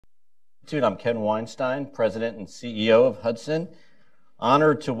I'm Ken Weinstein, President and CEO of Hudson.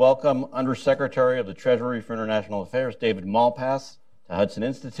 Honored to welcome Undersecretary of the Treasury for International Affairs, David Malpass, to Hudson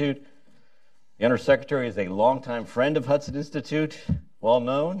Institute. The Undersecretary is a longtime friend of Hudson Institute, well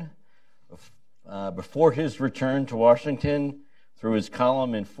known. Before his return to Washington, through his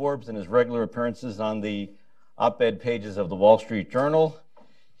column in Forbes and his regular appearances on the op-ed pages of the Wall Street Journal,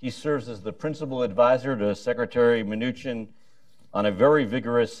 he serves as the principal advisor to Secretary Mnuchin on a very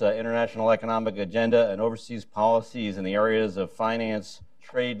vigorous international economic agenda and oversees policies in the areas of finance,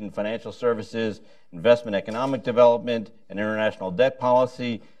 trade and financial services, investment, economic development, and international debt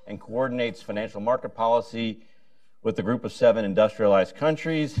policy, and coordinates financial market policy with the Group of 7 industrialized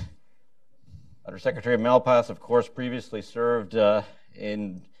countries. Undersecretary Malpass, of course, previously served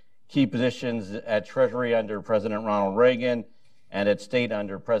in key positions at Treasury under President Ronald Reagan and at State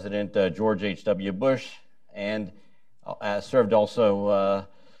under President George H.W. Bush, and served also,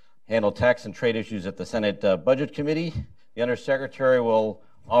 handled tax and trade issues at the Senate Budget Committee. The Undersecretary will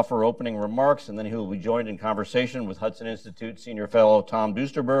offer opening remarks, and then he will be joined in conversation with Hudson Institute Senior Fellow Tom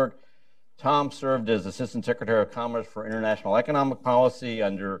Duesterberg. Tom served as Assistant Secretary of Commerce for International Economic Policy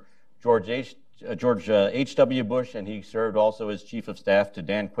under George H.W. Bush, and he served also as Chief of Staff to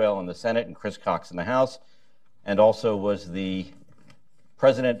Dan Quayle in the Senate and Chris Cox in the House, and also was the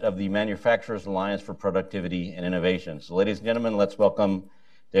President of the Manufacturers Alliance for Productivity and Innovation. So ladies and gentlemen, let's welcome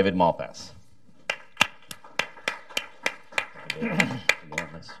David Malpass.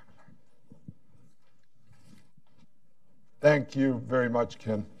 Thank you very much,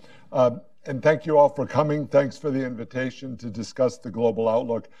 Ken. And thank you all for coming. Thanks for the invitation to discuss the global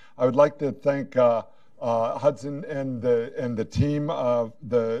outlook. I would like to thank Hudson and the team,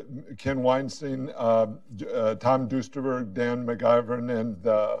 the Ken Weinstein, Tom Duesterberg, Dan McGivern, and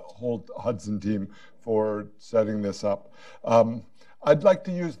the whole Hudson team for setting this up. I'd like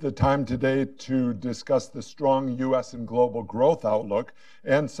to use the time today to discuss the strong U.S. and global growth outlook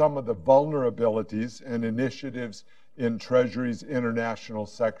and some of the vulnerabilities and initiatives in Treasury's international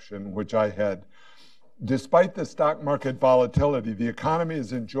section, which I head. Despite the stock market volatility, the economy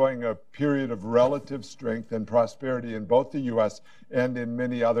is enjoying a period of relative strength and prosperity in both the U.S. and in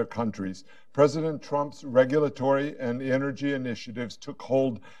many other countries. President Trump's regulatory and energy initiatives took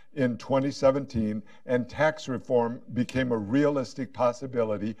hold in 2017, and tax reform became a realistic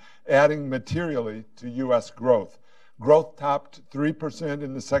possibility, adding materially to U.S. growth. Growth topped 3%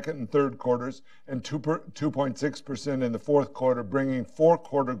 in the second and third quarters and 2.6% in the fourth quarter, bringing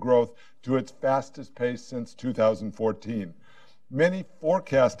four-quarter growth to its fastest pace since 2014. Many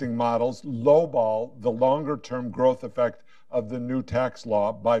forecasting models lowball the longer-term growth effect of the new tax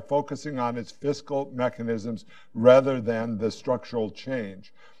law by focusing on its fiscal mechanisms rather than the structural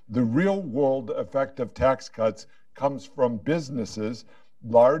change. The real-world effect of tax cuts comes from businesses,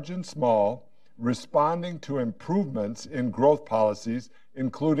 large and small, responding to improvements in growth policies,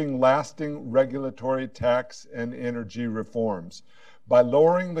 including lasting regulatory, tax, and energy reforms. By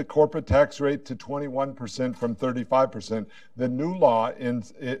lowering the corporate tax rate to 21% from 35%, the new law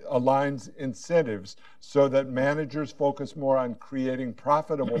aligns incentives so that managers focus more on creating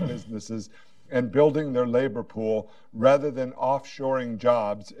profitable businesses and building their labor pool rather than offshoring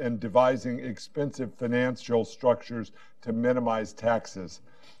jobs and devising expensive financial structures to minimize taxes.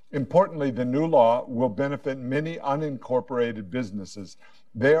 Importantly, the new law will benefit many unincorporated businesses.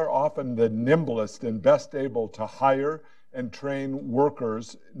 They are often the nimblest and best able to hire and train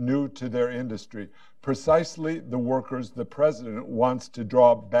workers new to their industry, precisely the workers the president wants to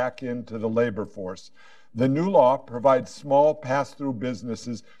draw back into the labor force. The new law provides small pass-through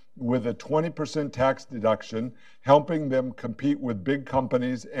businesses with a 20% tax deduction, helping them compete with big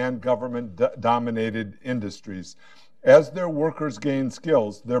companies and government-dominated industries. As their workers gain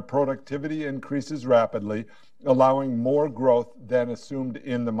skills, their productivity increases rapidly, allowing more growth than assumed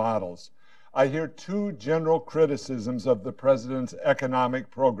in the models. I hear two general criticisms of the president's economic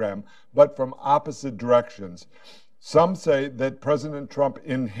program, but from opposite directions. Some say that President Trump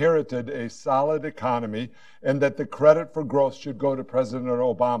inherited a solid economy and that the credit for growth should go to President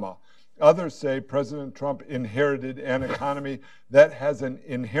Obama. Others say President Trump inherited an economy that has an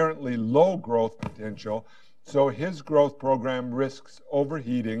inherently low growth potential, so his growth program risks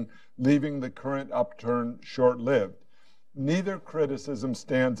overheating, leaving the current upturn short-lived. Neither criticism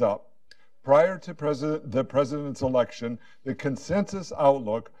stands up. Prior to the president's election, the consensus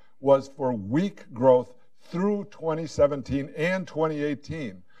outlook was for weak growth through 2017 and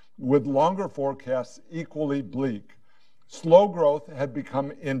 2018, with longer forecasts equally bleak. Slow growth had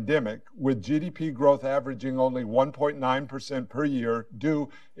become endemic, with GDP growth averaging only 1.9% per year, due,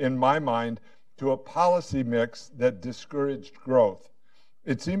 in my mind, to a policy mix that discouraged growth.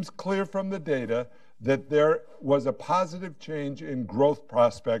 It seems clear from the data that there was a positive change in growth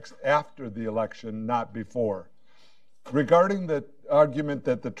prospects after the election, not before. Regarding the argument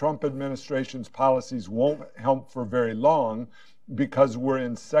that the Trump administration's policies won't help for very long because we're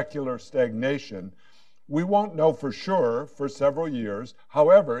in secular stagnation, we won't know for sure for several years.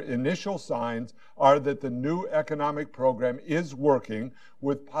 However, initial signs are that the new economic program is working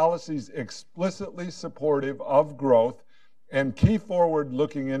with policies explicitly supportive of growth and key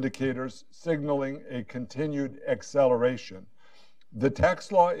forward-looking indicators signaling a continued acceleration. The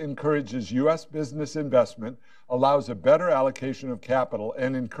tax law encourages U.S. business investment, allows a better allocation of capital,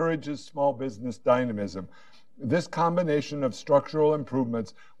 and encourages small business dynamism. This combination of structural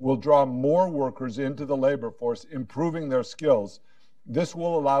improvements will draw more workers into the labor force, improving their skills. This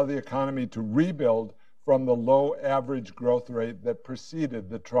will allow the economy to rebuild from the low average growth rate that preceded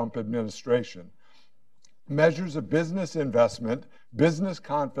the Trump administration. Measures of business investment, business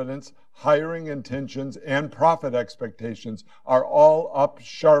confidence, hiring intentions, and profit expectations are all up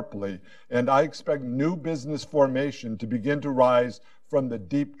sharply, and I expect new business formation to begin to rise from the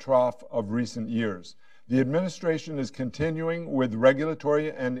deep trough of recent years. The administration is continuing with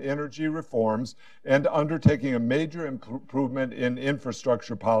regulatory and energy reforms and undertaking a major improvement in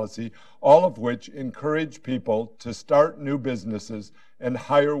infrastructure policy, all of which encourage people to start new businesses and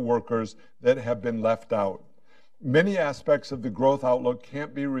hire workers that have been left out. Many aspects of the growth outlook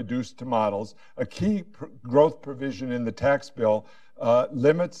can't be reduced to models. A key growth provision in the tax bill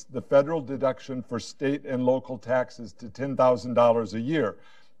limits the federal deduction for state and local taxes to $10,000 a year.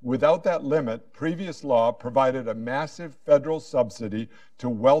 Without that limit, previous law provided a massive federal subsidy to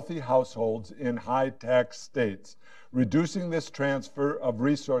wealthy households in high-tax states. Reducing this transfer of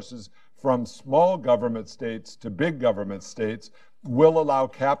resources from small government states to big government states will allow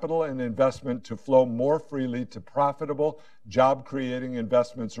capital and investment to flow more freely to profitable, job-creating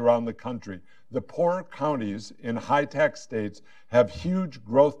investments around the country. The poorer counties in high-tax states have huge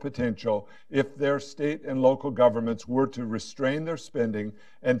growth potential if their state and local governments were to restrain their spending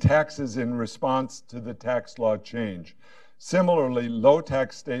and taxes in response to the tax law change. Similarly,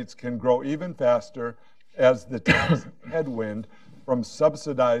 low-tax states can grow even faster as the tax headwind from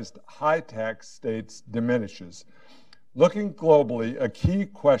subsidized high-tax states diminishes. Looking globally, a key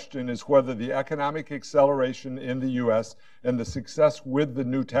question is whether the economic acceleration in the U.S. and the success with the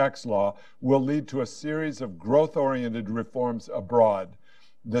new tax law will lead to a series of growth-oriented reforms abroad.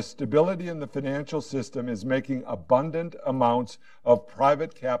 The stability in the financial system is making abundant amounts of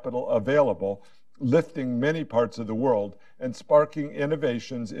private capital available, lifting many parts of the world and sparking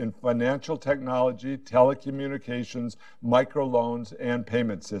innovations in financial technology, telecommunications, microloans, and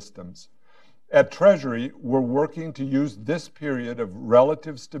payment systems. At Treasury, we're working to use this period of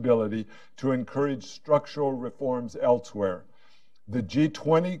relative stability to encourage structural reforms elsewhere. The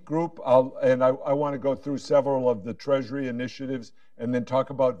G20 group, I want to go through several of the Treasury initiatives and then talk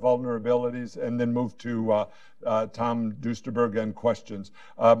about vulnerabilities and then move to Tom Duesterberg and questions.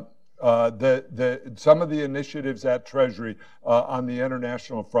 Some of the initiatives at Treasury on the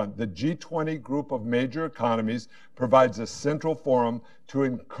international front. The G20 group of major economies provides a central forum to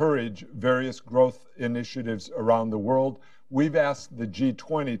encourage various growth initiatives around the world. We've asked the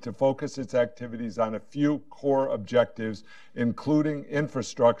G20 to focus its activities on a few core objectives, including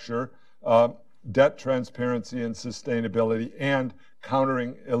infrastructure, debt transparency and sustainability, and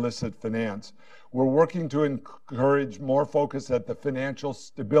countering illicit finance. We're working to encourage more focus at the Financial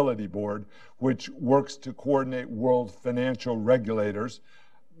Stability Board, which works to coordinate world financial regulators.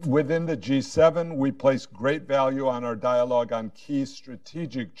 Within the G7, we place great value on our dialogue on key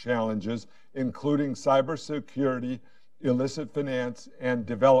strategic challenges, including cybersecurity, illicit finance, and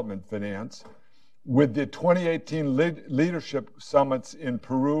development finance. With the 2018 leadership summits in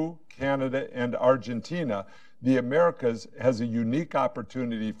Peru, Canada, and Argentina, the Americas has a unique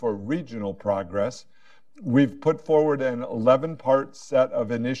opportunity for regional progress. We've put forward an 11-part set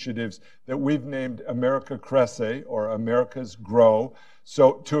of initiatives that we've named America Crece, or Americas Grow,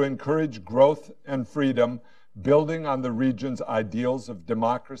 so to encourage growth and freedom, building on the region's ideals of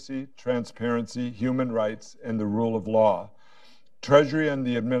democracy, transparency, human rights, and the rule of law. Treasury and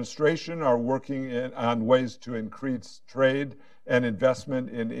the administration are working on ways to increase trade and investment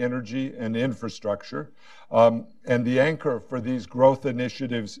in energy and infrastructure. And the anchor for these growth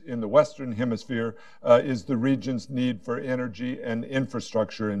initiatives in the Western Hemisphere is the region's need for energy and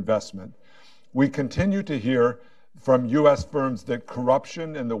infrastructure investment. We continue to hear from U.S. firms that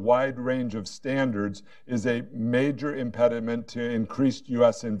corruption and the wide range of standards is a major impediment to increased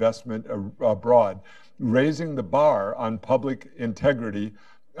U.S. investment abroad, raising the bar on public integrity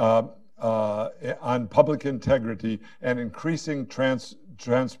and increasing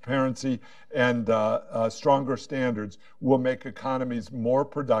transparency and stronger standards will make economies more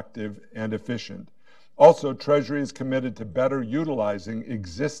productive and efficient. Also, Treasury is committed to better utilizing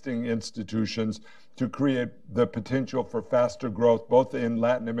existing institutions to create the potential for faster growth both in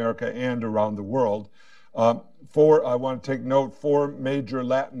Latin America and around the world. I want to take note, 4 major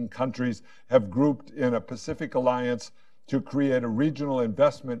Latin countries have grouped in a Pacific alliance to create a regional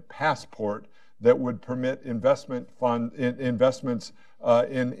investment passport that would permit investments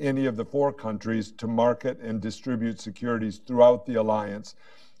in any of the 4 countries to market and distribute securities throughout the alliance.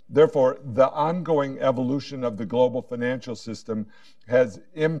 Therefore, the ongoing evolution of the global financial system has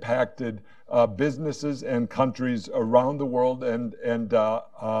impacted businesses and countries around the world, and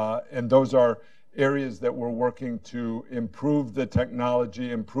those are areas that we're working to improve the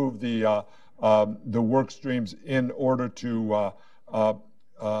technology, improve the work streams in order to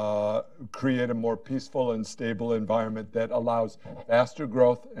create a more peaceful and stable environment that allows faster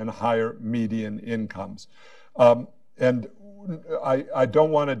growth and higher median incomes. And I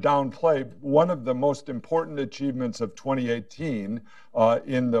don't want to downplay one of the most important achievements of 2018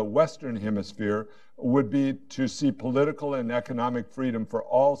 in the Western Hemisphere would be to see political and economic freedom for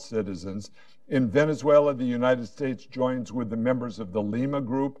all citizens. In Venezuela, the United States joins with the members of the Lima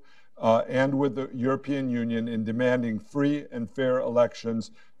Group and with the European Union in demanding free and fair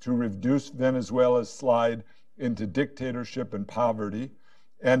elections to reduce Venezuela's slide into dictatorship and poverty.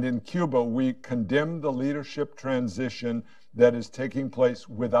 And in Cuba, we condemn the leadership transition that is taking place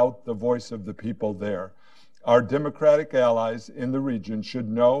without the voice of the people there. Our democratic allies in the region should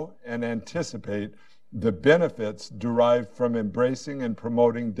know and anticipate the benefits derived from embracing and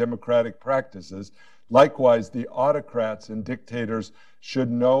promoting democratic practices. Likewise, the autocrats and dictators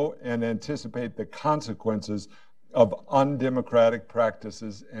should know and anticipate the consequences of undemocratic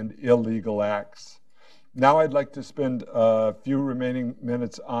practices and illegal acts. Now I'd like to spend a few remaining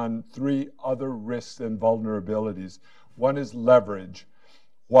minutes on 3 other risks and vulnerabilities. One is leverage.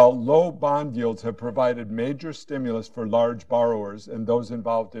 While low bond yields have provided major stimulus for large borrowers and those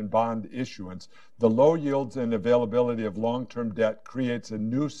involved in bond issuance, the low yields and availability of long-term debt creates a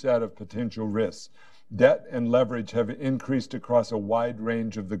new set of potential risks. Debt and leverage have increased across a wide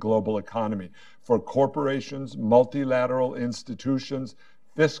range of the global economy for corporations, multilateral institutions,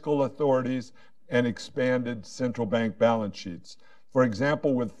 fiscal authorities, and expanded central bank balance sheets. For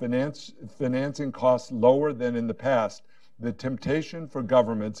example, with financing costs lower than in the past, the temptation for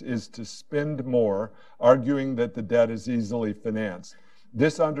governments is to spend more, arguing that the debt is easily financed.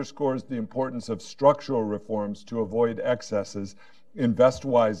 This underscores the importance of structural reforms to avoid excesses, invest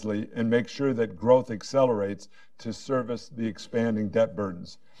wisely, and make sure that growth accelerates to service the expanding debt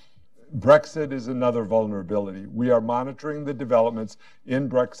burdens. Brexit is another vulnerability. We are monitoring the developments in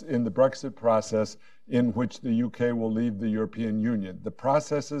the Brexit process in which the UK will leave the European Union. The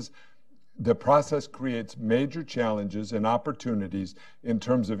process creates major challenges and opportunities in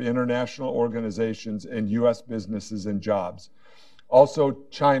terms of international organizations and U.S. businesses and jobs. Also,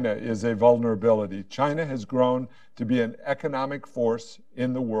 China is a vulnerability. China has grown to be an economic force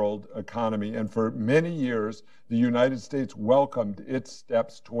in the world economy, and for many years, the United States welcomed its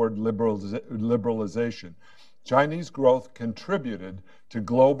steps toward liberalization. Chinese growth contributed to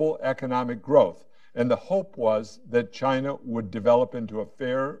global economic growth, and the hope was that China would develop into a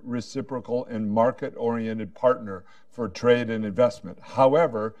fair, reciprocal, and market-oriented partner for trade and investment.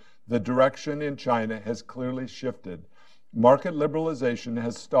 However, the direction in China has clearly shifted. Market liberalization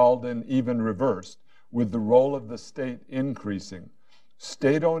has stalled and even reversed, with the role of the state increasing.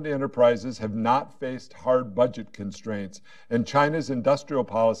 State-owned enterprises have not faced hard budget constraints, and China's industrial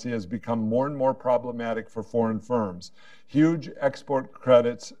policy has become more and more problematic for foreign firms. Huge export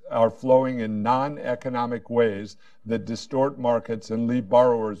credits are flowing in non-economic ways that distort markets and leave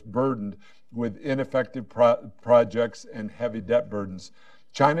borrowers burdened with ineffective projects and heavy debt burdens.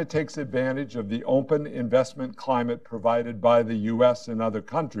 China takes advantage of the open investment climate provided by the U.S. and other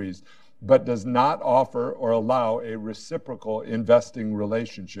countries, but does not offer or allow a reciprocal investing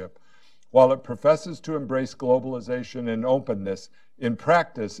relationship. While it professes to embrace globalization and openness, in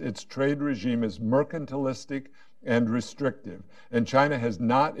practice, its trade regime is mercantilistic and restrictive, and China has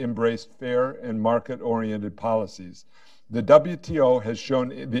not embraced fair and market-oriented policies. The WTO has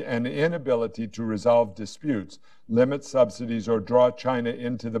shown an inability to resolve disputes, limit subsidies, or draw China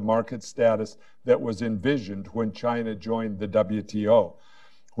into the market status that was envisioned when China joined the WTO.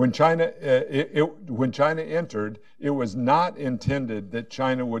 When China entered, it was not intended that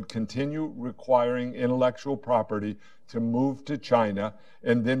China would continue requiring intellectual property to move to China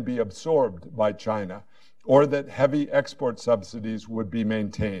and then be absorbed by China, or that heavy export subsidies would be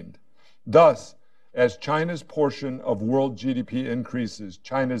maintained. Thus, As China's portion of world GDP increases,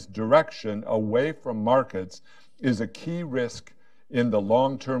 China's direction away from markets is a key risk in the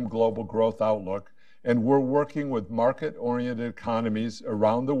long-term global growth outlook, and we're working with market-oriented economies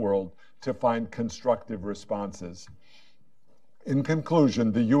around the world to find constructive responses. In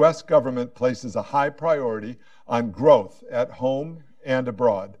conclusion, the U.S. government places a high priority on growth at home and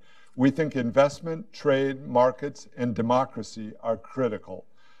abroad. We think investment, trade, markets, and democracy are critical.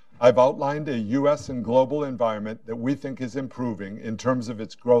 I've outlined a U.S. and global environment that we think is improving in terms of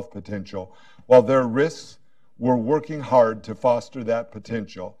its growth potential. While there are risks, we're working hard to foster that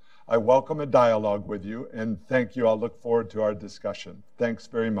potential. I welcome a dialogue with you, and thank you. I'll look forward to our discussion. Thanks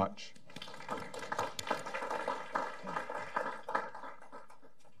very much.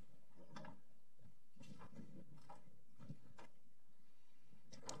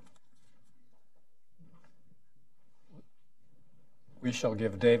 We shall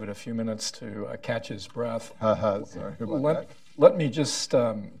give David a few minutes to catch his breath. Sorry about that. Let me just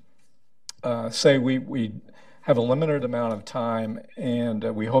say we have a limited amount of time, and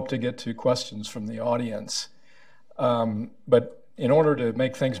we hope to get to questions from the audience. But in order to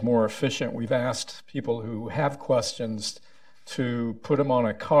make things more efficient, we've asked people who have questions to put them on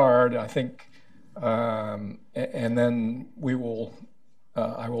a card, I think, and then we will.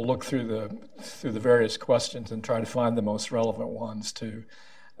 I will look through the various questions and try to find the most relevant ones to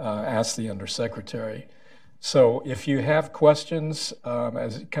ask the Undersecretary. So if you have questions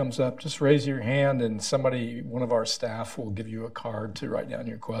as it comes up, just raise your hand and one of our staff will give you a card to write down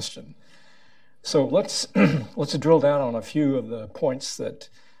your question. So let's drill down on a few of the points that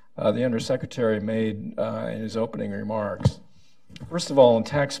the Undersecretary made in his opening remarks. First of all, in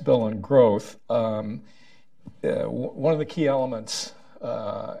tax bill and growth, one of the key elements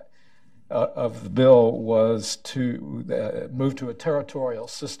of the bill was to move to a territorial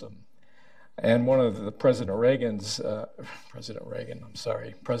system. And one of the President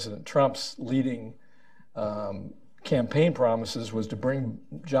Trump's leading campaign promises was to bring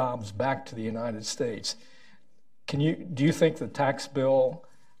jobs back to the United States. Do you think the tax bill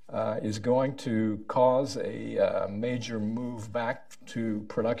is going to cause a major move back to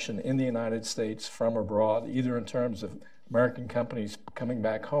production in the United States from abroad, either in terms of American companies coming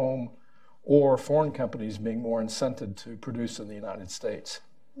back home or foreign companies being more incented to produce in the United States?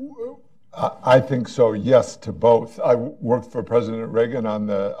 I think so, yes, to both. I worked for President Reagan on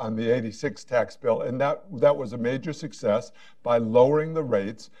the '86 tax bill, and that was a major success. By lowering the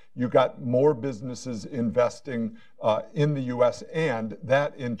rates, you got more businesses investing in the U.S., and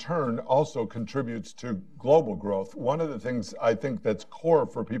that in turn also contributes to global growth. One of the things I think that's core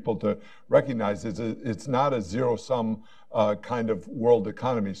for people to recognize is it's not a zero-sum kind of world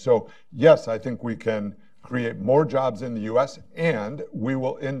economy. So yes, I think we can create more jobs in the U.S., and we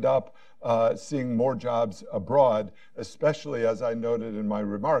will end up seeing more jobs abroad, especially, as I noted in my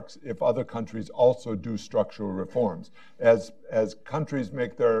remarks, if other countries also do structural reforms. As countries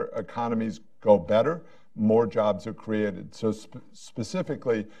make their economies go better, more jobs are created. So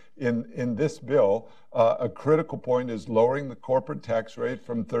specifically in this bill, a critical point is lowering the corporate tax rate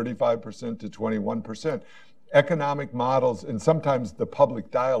from 35% to 21%. Economic models and sometimes the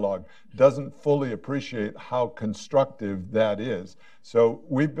public dialogue doesn't fully appreciate how constructive that is. So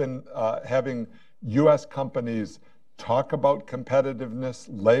we've been having U.S. companies talk about competitiveness,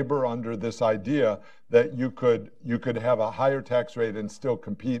 labor under this idea that you could have a higher tax rate and still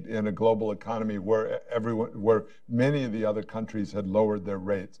compete in a global economy where many of the other countries had lowered their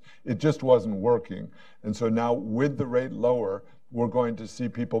rates. It just wasn't working. And so now with the rate lower, we're going to see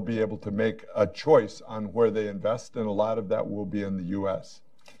people be able to make a choice on where they invest, and a lot of that will be in the U.S.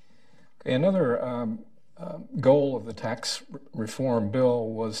 Okay, another goal of the tax reform bill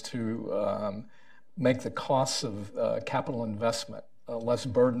was to make the costs of capital investment less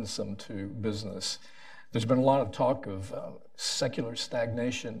burdensome to business. There's been a lot of talk of secular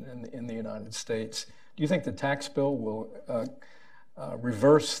stagnation in the United States. Do you think the tax bill will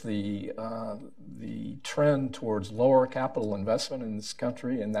reverse the trend towards lower capital investment in this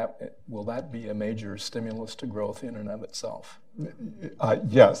country, and will that be a major stimulus to growth in and of itself?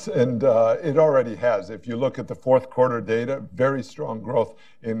 Yes, and it already has. If you look at the fourth quarter data, very strong growth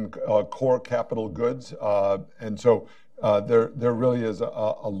in core capital goods, and so there really is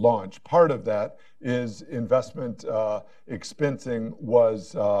a launch. Part of that is investment expensing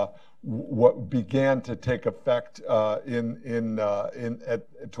was what began to take effect toward the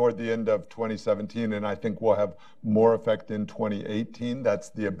end of 2017, and I think will have more effect in 2018. That's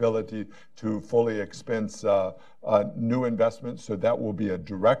the ability to fully expense new investments. So that will be a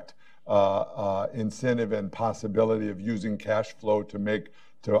direct incentive and possibility of using cash flow to make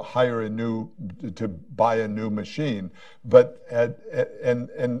hire to buy a new machine. But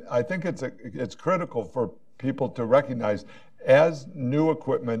and I think it's critical for people to recognize, as new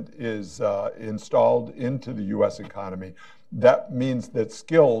equipment is installed into the U.S. economy, that means that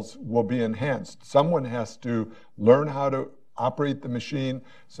skills will be enhanced. Someone has to learn how to operate the machine,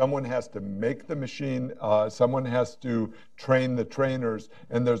 someone has to make the machine, someone has to train the trainers,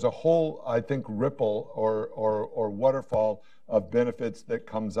 and there's a whole, I think, ripple or waterfall of benefits that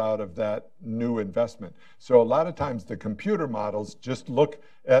comes out of that new investment. So a lot of times the computer models just look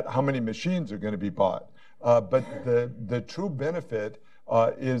at how many machines are going to be bought. But the true benefit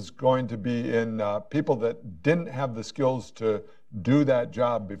is going to be in people that didn't have the skills to do that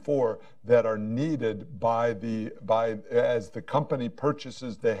job before, that are needed as the company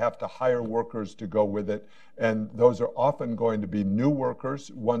purchases, they have to hire workers to go with it. And those are often going to be new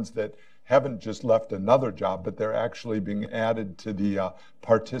workers, ones that haven't just left another job, but they're actually being added to the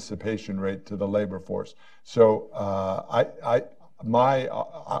participation rate to the labor force. So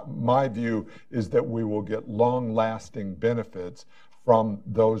my view is that we will get long-lasting benefits from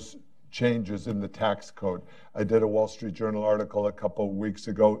those changes in the tax code. I did a Wall Street Journal article a couple of weeks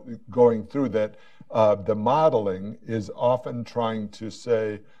ago going through that. The modeling is often trying to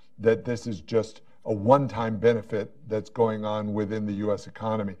say that this is just a one-time benefit that's going on within the U.S.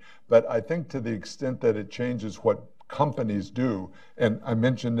 economy. But I think to the extent that it changes what companies do, and I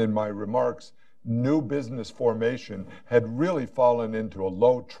mentioned in my remarks, new business formation had really fallen into a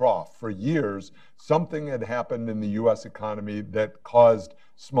low trough. For years, something had happened in the U.S. economy that caused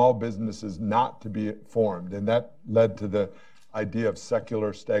small businesses not to be formed, and that led to the idea of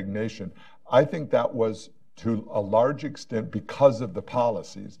secular stagnation. I think that was to a large extent because of the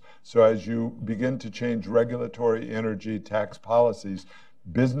policies. So as you begin to change regulatory, energy, tax policies,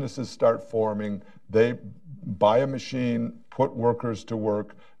 businesses start forming, they buy a machine, put workers to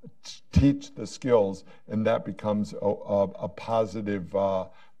work, teach the skills, and that becomes a positive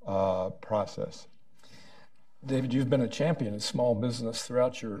process. David, you've been a champion of small business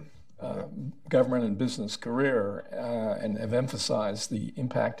throughout your government and business career, and have emphasized the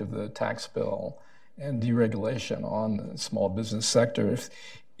impact of the tax bill and deregulation on the small business sector.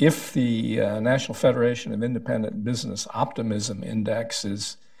 If the National Federation of Independent Business Optimism Index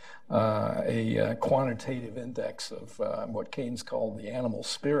is a quantitative index of what Keynes called the animal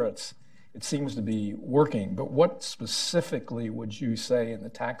spirits, it seems to be working. But what specifically would you say in the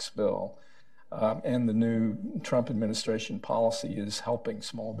tax bill and the new Trump administration policy is helping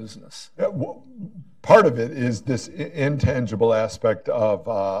small business? Yeah, well, part of it is this intangible aspect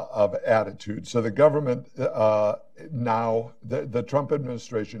of attitude. So the government now, the Trump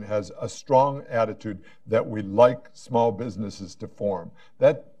administration has a strong attitude that we like small businesses to form.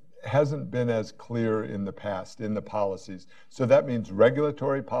 That hasn't been as clear in the past in the policies. So that means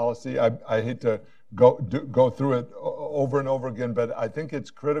regulatory policy. I hate to go through it over and over again, but I think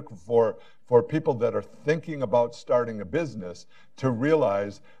it's critical for people that are thinking about starting a business to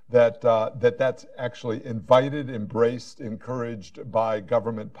realize that that's actually invited, embraced, encouraged by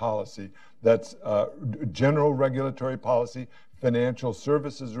government policy. That's general regulatory policy, financial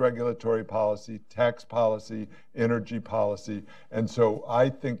services regulatory policy, tax policy, energy policy. And so I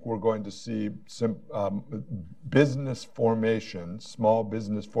think we're going to see some business formation, small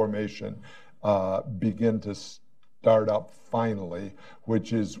business formation, begin to start up finally,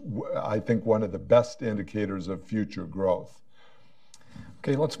 which is, I think, one of the best indicators of future growth.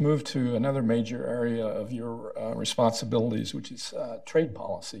 Okay, let's move to another major area of your responsibilities, which is trade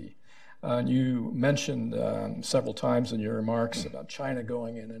policy. You mentioned several times in your remarks about China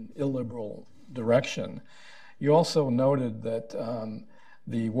going in an illiberal direction. You also noted that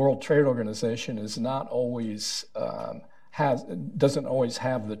the World Trade Organization is not always doesn't always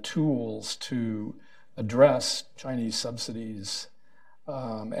have the tools to address Chinese subsidies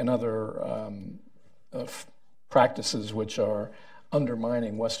and other practices which are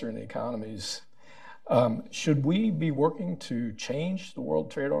undermining Western economies. Should we be working to change the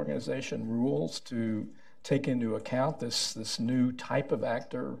World Trade Organization rules to take into account this new type of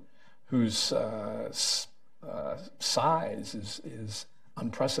actor whose size is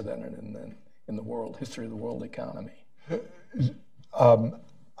unprecedented in the world history of the world economy?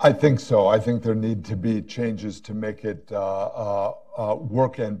 I think so. I think there need to be changes to make it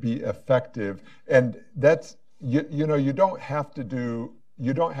work and be effective. And that's, you know, you don't have to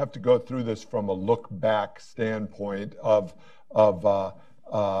go through this from a look back standpoint of I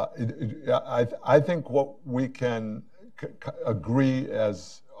think what we can agree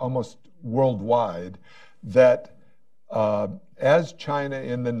as almost worldwide that as China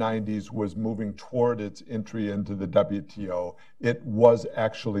in the 90s was moving toward its entry into the WTO, it was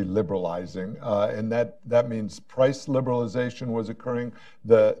actually liberalizing. And that means price liberalization was occurring.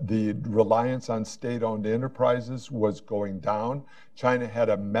 The reliance on state-owned enterprises was going down. China had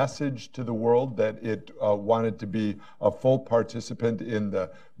a message to the world that it wanted to be a full participant in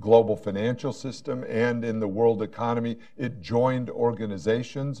the global financial system and in the world economy. It joined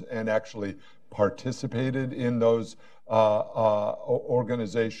organizations and actually participated in those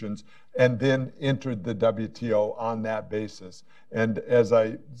organizations, and then entered the WTO on that basis. And as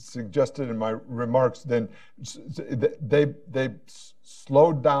I suggested in my remarks, then they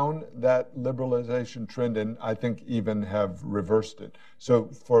slowed down that liberalization trend, and I think even have reversed it. So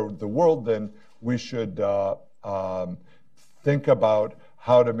for the world, then we should think about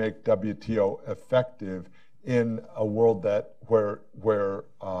how to make WTO effective in a world that where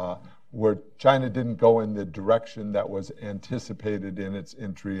China didn't go in the direction that was anticipated in its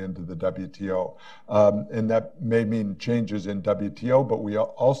entry into the WTO. And that may mean changes in WTO, but we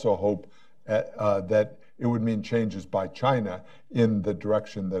also hope that it would mean changes by China in the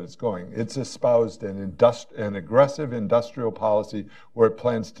direction that it's going. It's espoused an aggressive industrial policy where it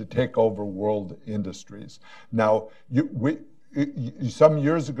plans to take over world industries. Now, some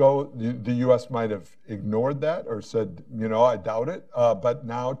years ago, the U.S. might have ignored that or said, I doubt it. But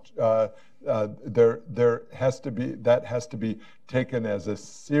now there has to be taken as a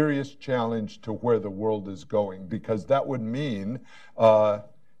serious challenge to where the world is going, because that would mean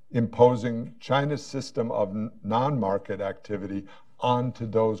imposing China's system of non-market activity onto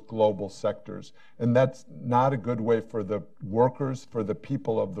those global sectors. And that's not a good way for the workers, for the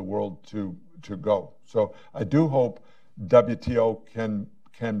people of the world to go. So I do hope WTO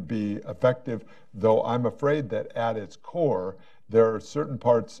can be effective, though I'm afraid that at its core, there are certain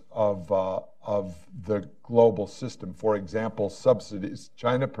parts of the global system. For example, subsidies.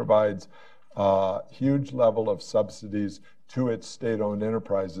 China provides a huge level of subsidies to its state-owned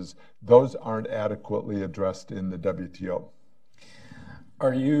enterprises. Those aren't adequately addressed in the WTO.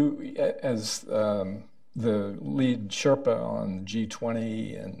 Are you, as the lead Sherpa on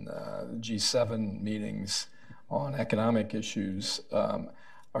G20 and G7 meetings on economic issues,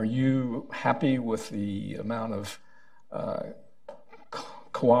 are you happy with the amount of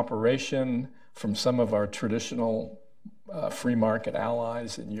cooperation from some of our traditional free market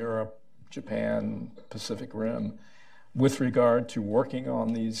allies in Europe, Japan, Pacific Rim, with regard to working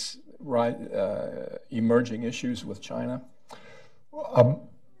on these emerging issues with China?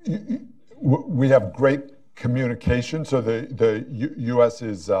 We have great communication. So the U.S.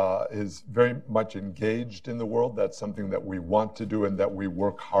 is very much engaged in the world. That's something that we want to do and that we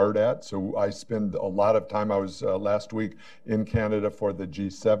work hard at. So I spend a lot of time. I was last week in Canada for the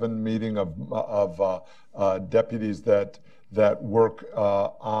G7 meeting of deputies that work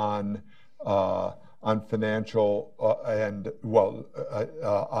on financial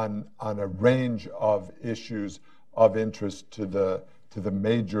on a range of issues of interest to the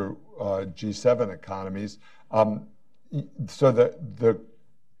major G7 economies. So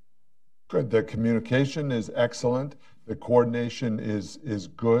the communication is excellent. The coordination is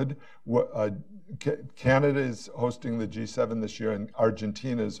good. Canada is hosting the G7 this year, and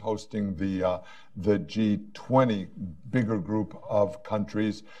Argentina is hosting the G20 bigger group of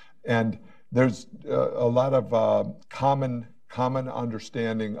countries. And there's a lot of common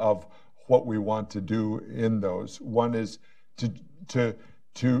understanding of what we want to do in those. One is to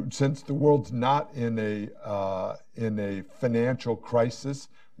since the world's not in a financial crisis,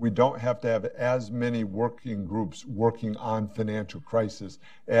 we don't have to have as many working groups working on financial crisis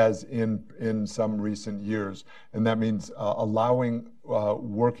as in some recent years. And that means allowing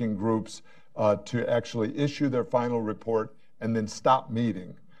working groups to actually issue their final report and then stop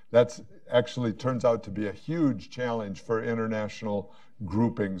meeting. That's actually turns out to be a huge challenge for international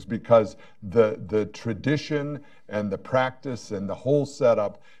groupings, because the tradition and the practice and the whole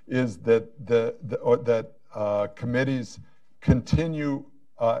setup is that committees continue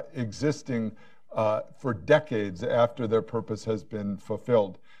existing for decades after their purpose has been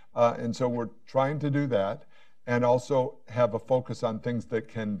fulfilled. And so we're trying to do that, and also have a focus on things that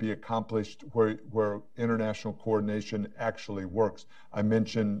can be accomplished where international coordination actually works. I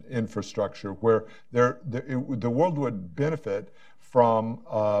mentioned infrastructure, where the world would benefit from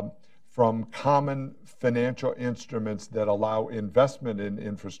common financial instruments that allow investment in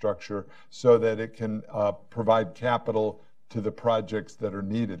infrastructure so that it can provide capital to the projects that are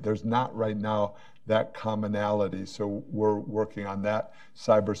needed. There's not right now that commonality. So we're working on that.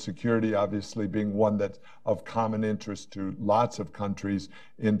 Cybersecurity, obviously, being one that's of common interest to lots of countries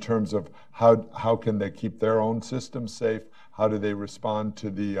in terms of how can they keep their own systems safe? How do they respond to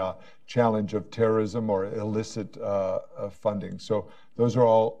the challenge of terrorism or illicit funding? So those are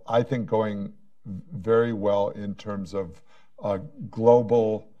all, I think, going very well in terms of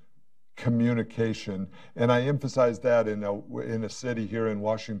global communication. And I emphasize that in a city here in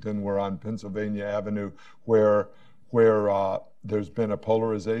Washington. We're on Pennsylvania Avenue, where there's been a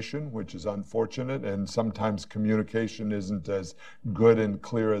polarization, which is unfortunate, and sometimes communication isn't as good and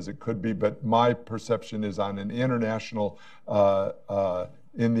clear as it could be. But my perception is on an international,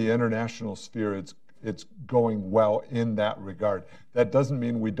 in the international sphere, it's going well in that regard. That doesn't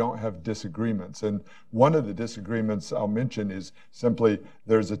mean we don't have disagreements. And one of the disagreements I'll mention is simply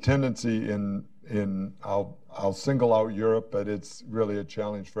there's a tendency I'll single out Europe, but it's really a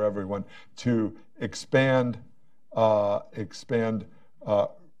challenge for everyone, to expand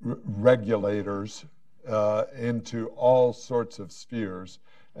regulators into all sorts of spheres.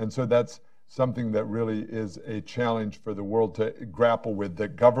 And so that's something that really is a challenge for the world to grapple with,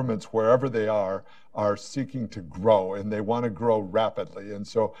 that governments, wherever they are seeking to grow, and they want to grow rapidly. And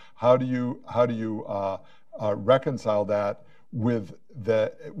so how do you reconcile that with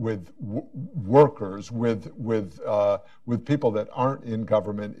workers, with people that aren't in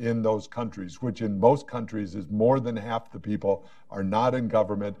government in those countries, which in most countries is more than half the people are not in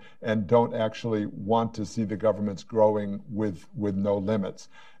government and don't actually want to see the governments growing with no limits.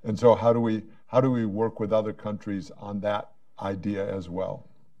 And so how do we work with other countries on that idea as well?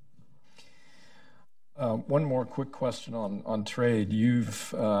 One more quick question on trade.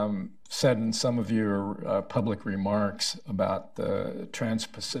 You've said in some of your public remarks about the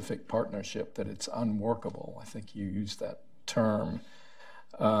Trans-Pacific Partnership that it's unworkable. I think you used that term.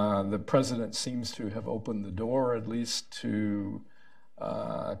 The president seems to have opened the door, at least, to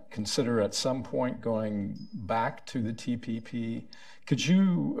consider at some point going back to the TPP. Could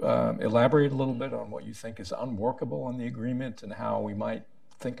you elaborate a little bit on what you think is unworkable in the agreement and how we might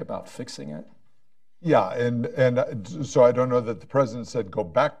think about fixing it? Yeah, and so I don't know that the president said go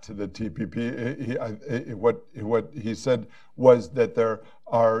back to the TPP. What he said was that there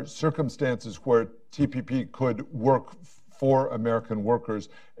are circumstances where TPP could work for American workers,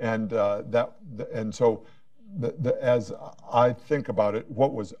 and so as I think about it,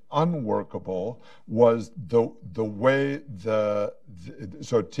 what was unworkable was the way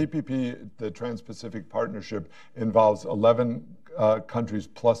so TPP, the Trans-Pacific Partnership, involves 11 countries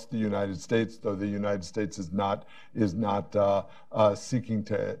plus the United States, though the United States is not seeking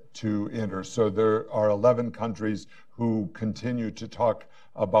to enter. So there are 11 countries who continue to talk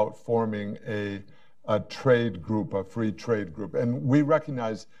about forming a trade group, a free trade group, and we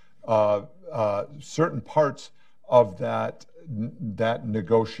recognize certain parts of that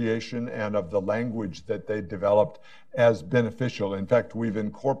negotiation and of the language that they developed as beneficial. In fact, we've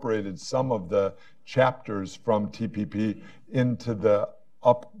incorporated some of the chapters from TPP into the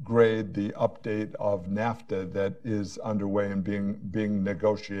update of NAFTA that is underway and being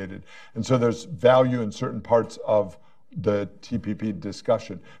negotiated. And so there's value in certain parts of the TPP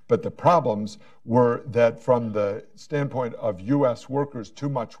discussion. But the problems were that from the standpoint of U.S. workers, too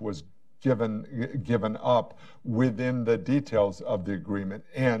much was given up within the details of the agreement.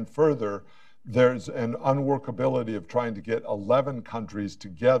 And further, there's an unworkability of trying to get 11 countries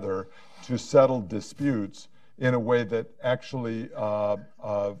together to settle disputes in a way that actually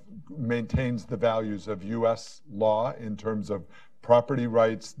maintains the values of U.S. law in terms of property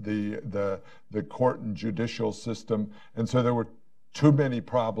rights, the court and judicial system. And so there were too many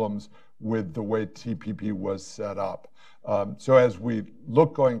problems with the way TPP was set up. So as we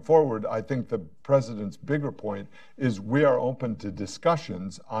look going forward, I think the president's bigger point is we are open to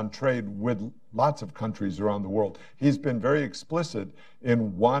discussions on trade with lots of countries around the world. He's been very explicit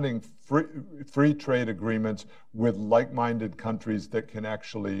in wanting free trade agreements with like-minded countries that can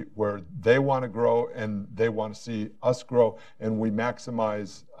actually, where they want to grow and they want to see us grow, and we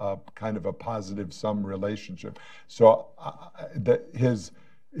maximize kind of a positive sum relationship. So his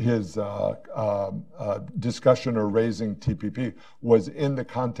discussion or raising TPP was in the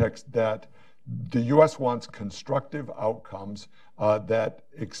context that the U.S. wants constructive outcomes that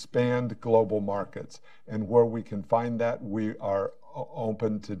expand global markets, and where we can find that, we are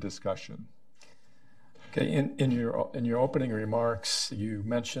open to discussion. Okay, in your opening remarks, you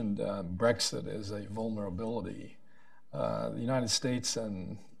mentioned Brexit as a vulnerability. The United States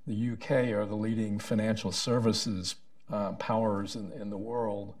and the UK are the leading financial services powers in the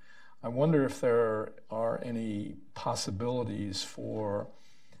world. I wonder if there are any possibilities for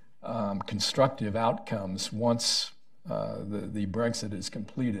constructive outcomes once the Brexit is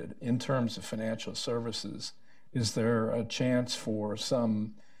completed in terms of financial services? Is there a chance for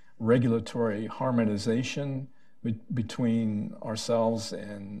some regulatory harmonization between ourselves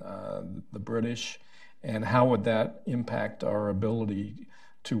and the British? And how would that impact our ability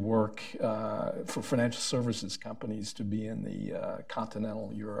to work for financial services companies to be in the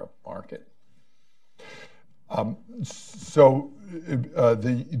continental Europe market? The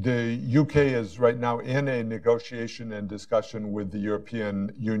UK is right now in a negotiation and discussion with the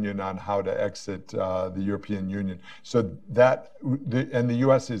European Union on how to exit the European Union. So and the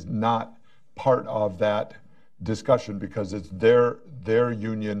US is not part of that discussion because it's their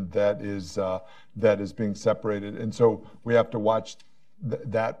union that is being separated, and so we have to watch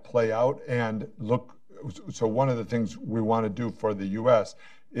that play out and look. So one of the things we want to do for the US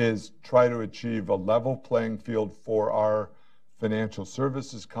is try to achieve a level playing field for our financial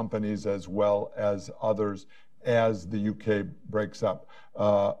services companies as well as others as the UK breaks up.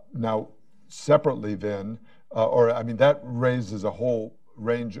 Now, separately then, that raises a whole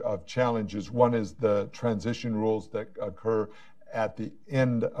range of challenges. One is the transition rules that occur at the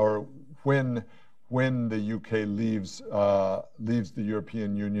end or when the UK leaves the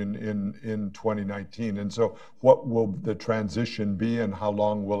European Union in 2019. And so what will the transition be and how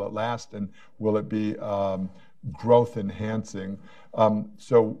long will it last, and will it be growth enhancing?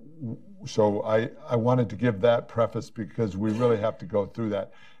 So I wanted to give that preface because we really have to go through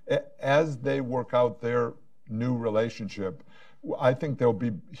that. As they work out their new relationship, I think there'll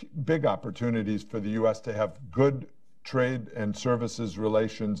be big opportunities for the US to have good trade and services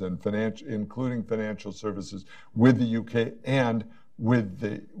relations and including financial services with the UK and with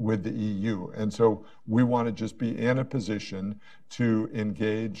the EU. And so we want to just be in a position to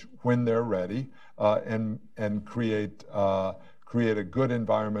engage when they're ready and create a good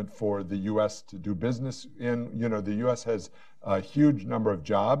environment for the US to do business in. The US has a huge number of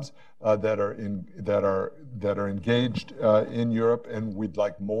jobs that are engaged in Europe, and we'd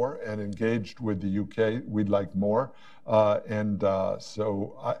like more, and engaged with the UK, we'd like more.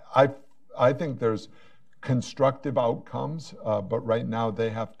 So I think there's constructive outcomes, but right now they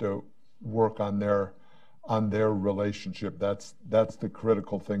have to work on their relationship. That's the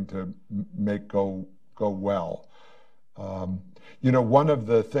critical thing to make go well. One of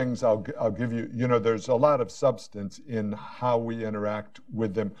the things I'll give you, there's a lot of substance in how we interact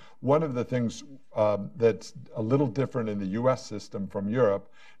with them. One of the things that's a little different in the US system from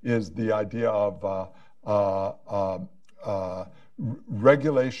Europe is the idea of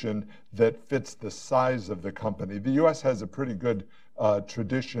regulation that fits the size of the company. The US has a pretty good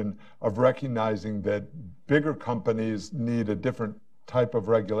tradition of recognizing that bigger companies need a different type of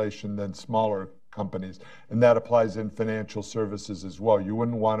regulation than smaller companies, and that applies in financial services as well. You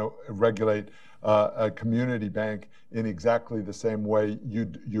wouldn't want to regulate a community bank in exactly the same way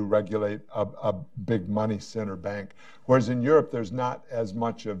you regulate a big money center bank. Whereas in Europe, there's not as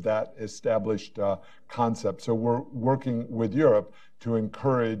much of that established concept. So we're working with Europe to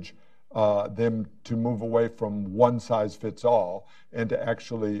encourage them to move away from one size fits all and to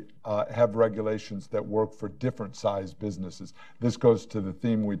actually have regulations that work for different size businesses. This goes to the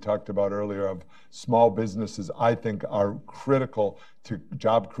theme we talked about earlier of small businesses, I think, are critical to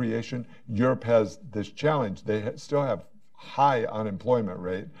job creation. Europe has this challenge. They still have high unemployment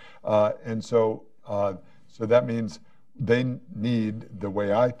rate. And so that means they need, the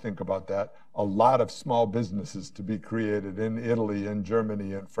way I think about that, a lot of small businesses to be created in Italy, in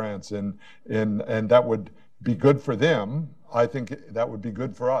Germany, in France, and that would be good for them. I think that would be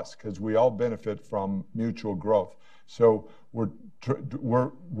good for us because we all benefit from mutual growth. So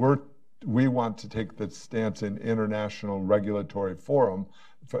we want to take the stance in international regulatory forum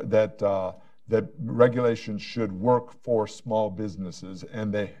that regulations should work for small businesses,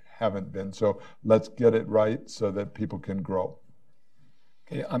 and they haven't been. So let's get it right so that people can grow.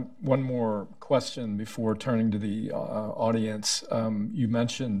 Okay, one more question before turning to the audience. You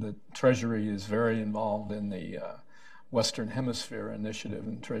mentioned that Treasury is very involved in the Western Hemisphere initiative,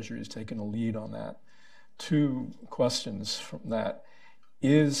 and Treasury has taken a lead on that. Two questions from that.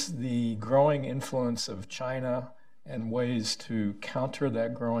 Is the growing influence of China and ways to counter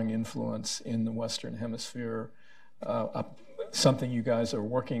that growing influence in the Western Hemisphere something you guys are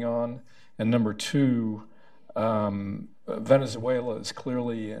working on? And number two, Venezuela is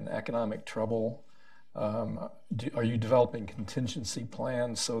clearly in economic trouble. Are you developing contingency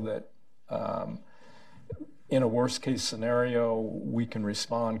plans so that in a worst case scenario, we can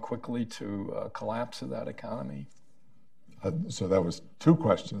respond quickly to a collapse of that economy? So that was two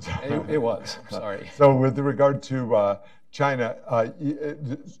questions. It was, sorry. So with regard to China,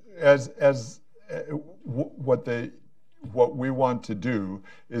 what we want to do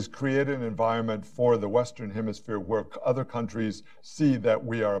is create an environment for the Western Hemisphere where other countries see that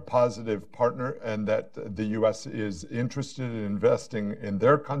we are a positive partner and that the U.S. is interested in investing in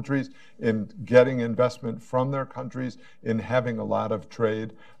their countries, in getting investment from their countries, in having a lot of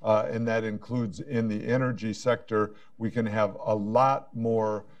trade, and that includes in the energy sector. We can have a lot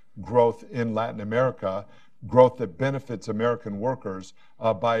more growth in Latin America, growth that benefits American workers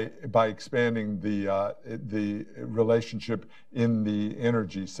by expanding the relationship in the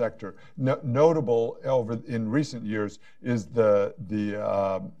energy sector. Notable in recent years is the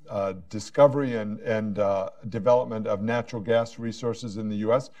discovery and development of natural gas resources in the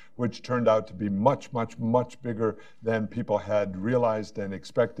U.S., which turned out to be much bigger than people had realized and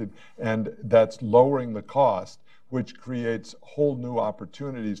expected, and that's lowering the cost, which creates whole new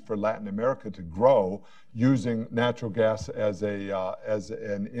opportunities for Latin America to grow using natural gas as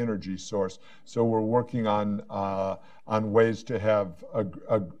an energy source. So we're working on ways to have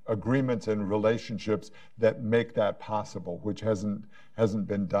agreements and relationships that make that possible, which hasn't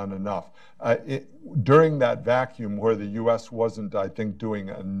been done enough. During that vacuum where the U.S. wasn't, I think, doing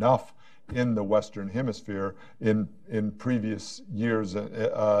enough in the Western Hemisphere in previous years,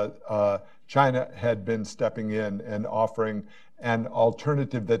 China had been stepping in and offering an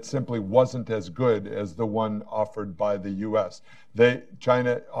alternative that simply wasn't as good as the one offered by the U.S.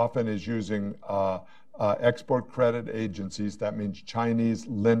 China often is using export credit agencies. That means Chinese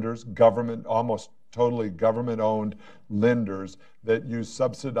lenders, almost totally government-owned lenders that use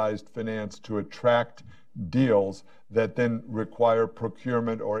subsidized finance to attract deals that then require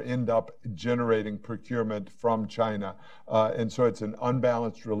procurement or end up generating procurement from China. And so it's an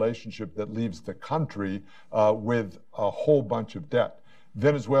unbalanced relationship that leaves the country with a whole bunch of debt.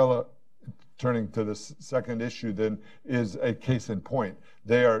 Venezuela, turning to the second issue then, is a case in point.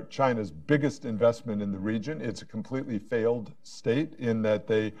 They are China's biggest investment in the region. It's a completely failed state in that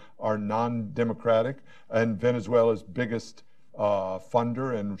they are non-democratic, and Venezuela's biggest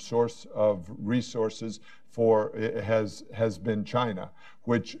funder and source of resources has been China,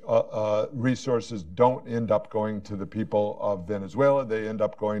 which resources don't end up going to the people of Venezuela. They end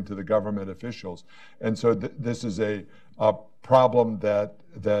up going to the government officials. And so this is a problem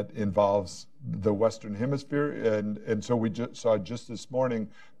that involves the Western Hemisphere. And so we saw just this morning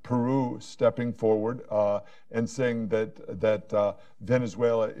Peru stepping forward and saying that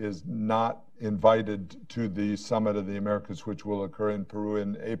Venezuela is not invited to the Summit of the Americas, which will occur in Peru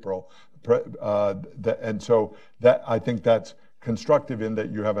in April. And so that, I think that's constructive in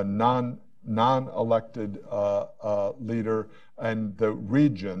that you have a non-elected leader, and the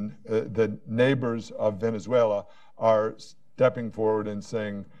region, the neighbors of Venezuela, are stepping forward and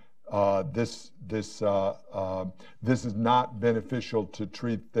saying this is not beneficial to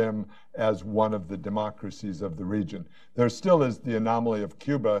treat them as one of the democracies of the region. There still is the anomaly of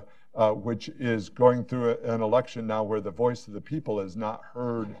Cuba, which is going through an election now where the voice of the people is not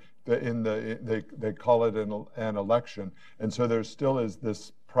heard. They call it an election, and so there still is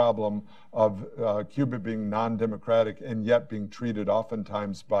this problem of Cuba being non-democratic and yet being treated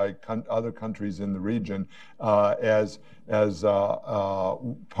oftentimes by other countries in the region as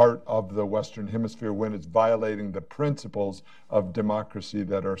part of the Western Hemisphere when it's violating the principles of democracy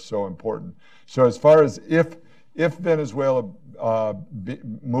that are so important. So as far as if Venezuela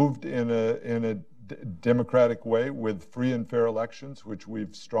moved in a democratic way with free and fair elections, which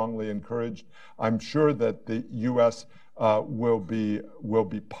we've strongly encouraged, I'm sure that the U.S. will be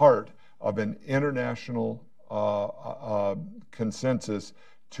part of an international consensus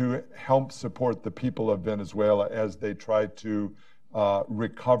to help support the people of Venezuela as they try to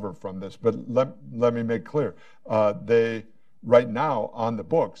recover from this. But let me make clear, they right now on the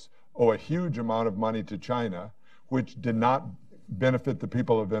books owe a huge amount of money to China, which did not benefit the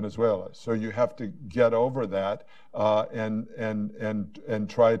people of Venezuela. So you have to get over that and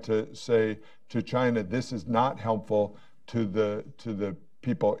try to say to China, this is not helpful to the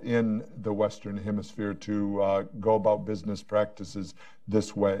people in the Western Hemisphere to go about business practices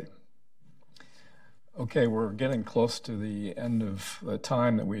this way. Okay, we're getting close to the end of the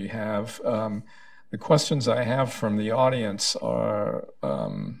time that we have. The questions I have from the audience are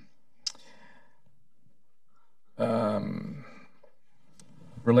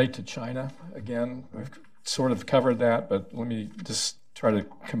relate to China. Again, we've sort of covered that, but let me just try to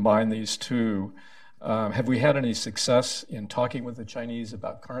combine these two. Have we had any success in talking with the Chinese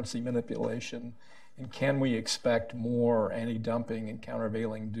about currency manipulation? And can we expect more anti-dumping and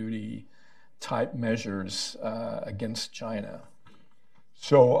countervailing duty type measures against China?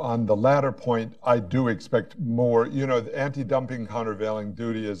 So on the latter point, I do expect more. You know, the anti-dumping countervailing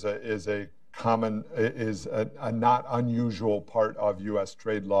duty is a not unusual part of U.S.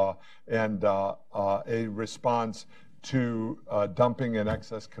 trade law, and a response to dumping and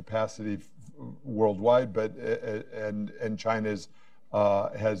excess capacity worldwide. But and China's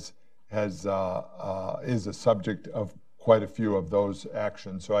is a subject of quite a few of those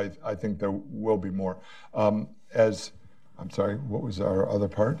actions. So I think there will be more. I'm sorry, what was our other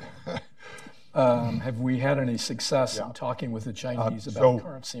part? Have we had any success in talking with the Chinese about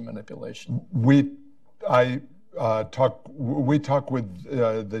currency manipulation? We talk with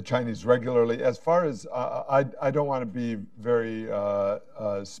the Chinese regularly. As far as I don't want to be very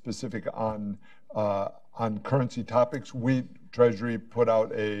specific on currency topics. Treasury put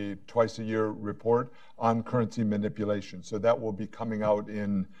out a twice-a-year report on currency manipulation. So that will be coming out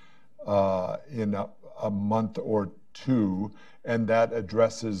in a month or two, and that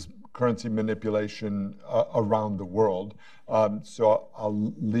addresses currency manipulation around the world. So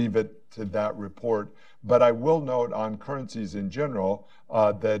I'll leave it to that report. But I will note on currencies in general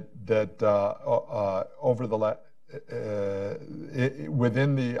that over the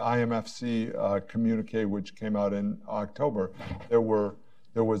within the IMFC communique, which came out in October, there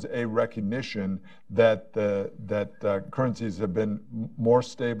was a recognition that currencies have been more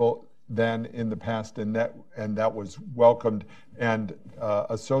stable than in the past, and that was welcomed and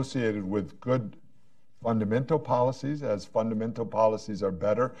associated with good fundamental policies. As fundamental policies are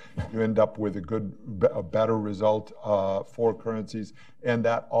better, you end up with a better result for currencies, and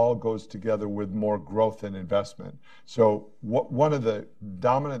that all goes together with more growth and investment. So one of the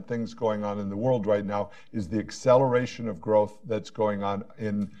dominant things going on in the world right now is the acceleration of growth that's going on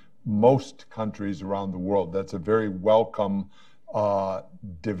in most countries around the world. That's a very welcome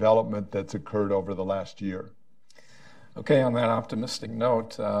development that's occurred over the last year. Okay, on that optimistic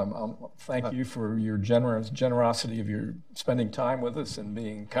note, thank you for your generosity of your spending time with us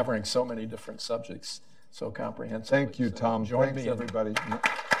and covering so many different subjects so comprehensively. Thank you, Tom. Thanks, everybody.